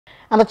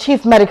And the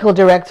Chief Medical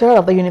Director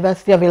of the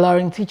University of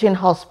Ilorin Teaching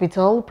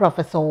Hospital,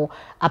 Professor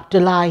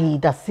Abdullahi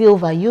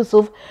Dasilva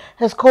Yussuf,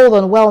 has called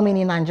on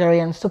well-meaning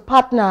Nigerians to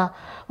partner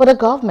with the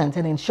government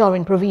in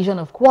ensuring provision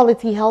of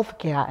quality health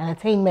care and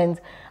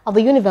attainment of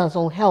the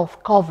universal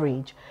health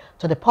coverage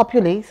to the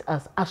populace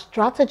as a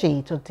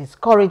strategy to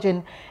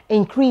discouraging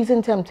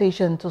increasing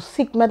temptation to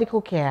seek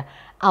medical care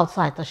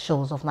outside the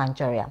shores of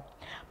Nigeria.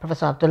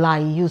 Professor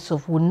Abdullahi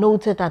Yusuf who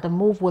noted that the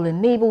move will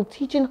enable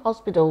teaching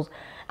hospitals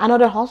and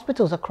other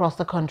hospitals across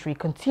the country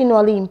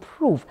continually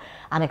improve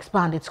and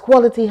expand its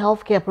quality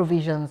healthcare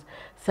provisions,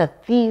 said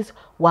these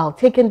while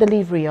taking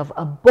delivery of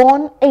a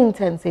born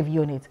intensive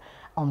unit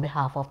on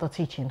behalf of the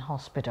teaching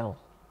hospital.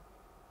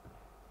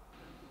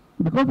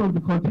 Because of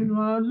the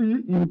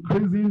continually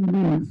increasing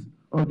needs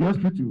of the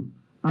hospital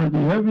and the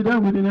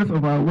evident willingness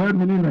of our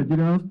well-meaning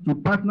Nigerians to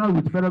partner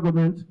with federal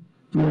government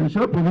to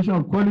ensure provision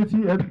of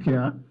quality health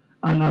care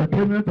and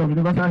attainment of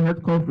universal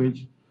health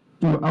coverage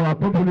to our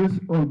populace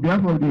on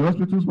behalf of the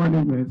hospital's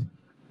management,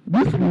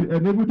 this will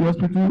enable the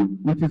hospital,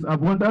 with its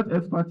abundant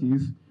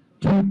expertise,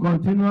 to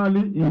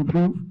continually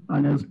improve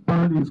and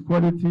expand its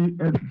quality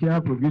health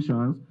care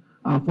provisions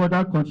and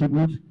further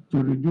contribute to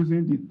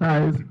reducing the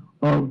ties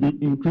of the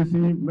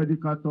increasing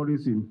medical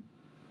tourism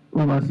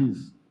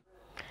overseas.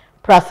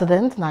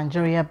 President,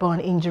 Nigeria Burn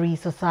Injury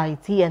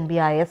Society,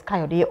 NBIS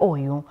Kayode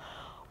Oyo,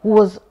 who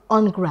was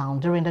on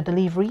ground during the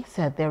delivery,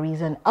 said there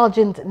is an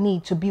urgent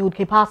need to build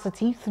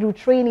capacity through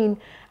training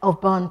of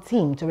burn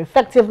team to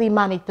effectively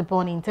manage the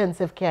burn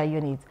intensive care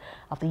units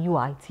of the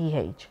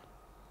UITH.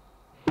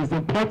 It's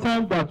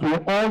important that we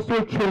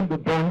also train the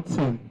burn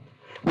team.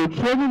 With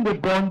training the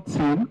burn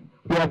team,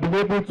 we have been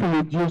able to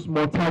reduce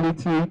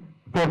mortality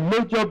from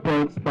major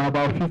burns by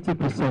about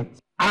 50%.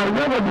 And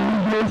one of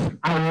the issues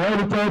I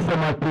inherited from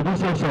my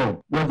predecessor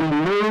was the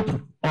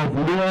rate of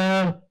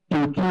near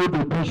to kill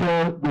the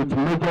patient with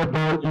major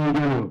burn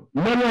injury.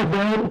 Many of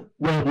them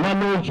were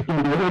managed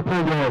in the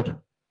open world,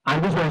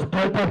 and this was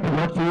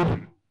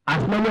counterproductive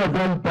as many of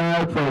them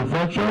died from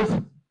infections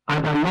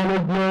and the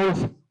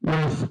management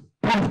was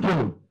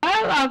painful.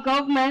 While our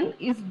government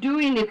is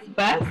doing its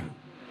best,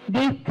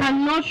 they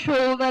cannot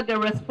shoulder the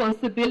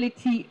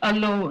responsibility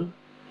alone.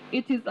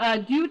 It is our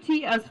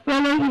duty as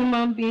fellow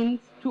human beings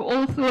to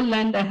also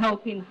lend a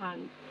helping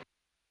hand.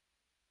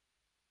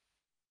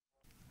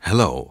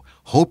 Hello,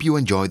 hope you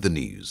enjoyed the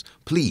news.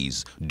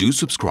 Please do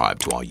subscribe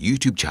to our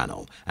YouTube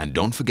channel and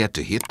don't forget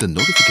to hit the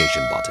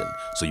notification button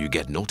so you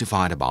get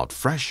notified about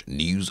fresh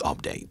news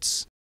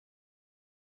updates.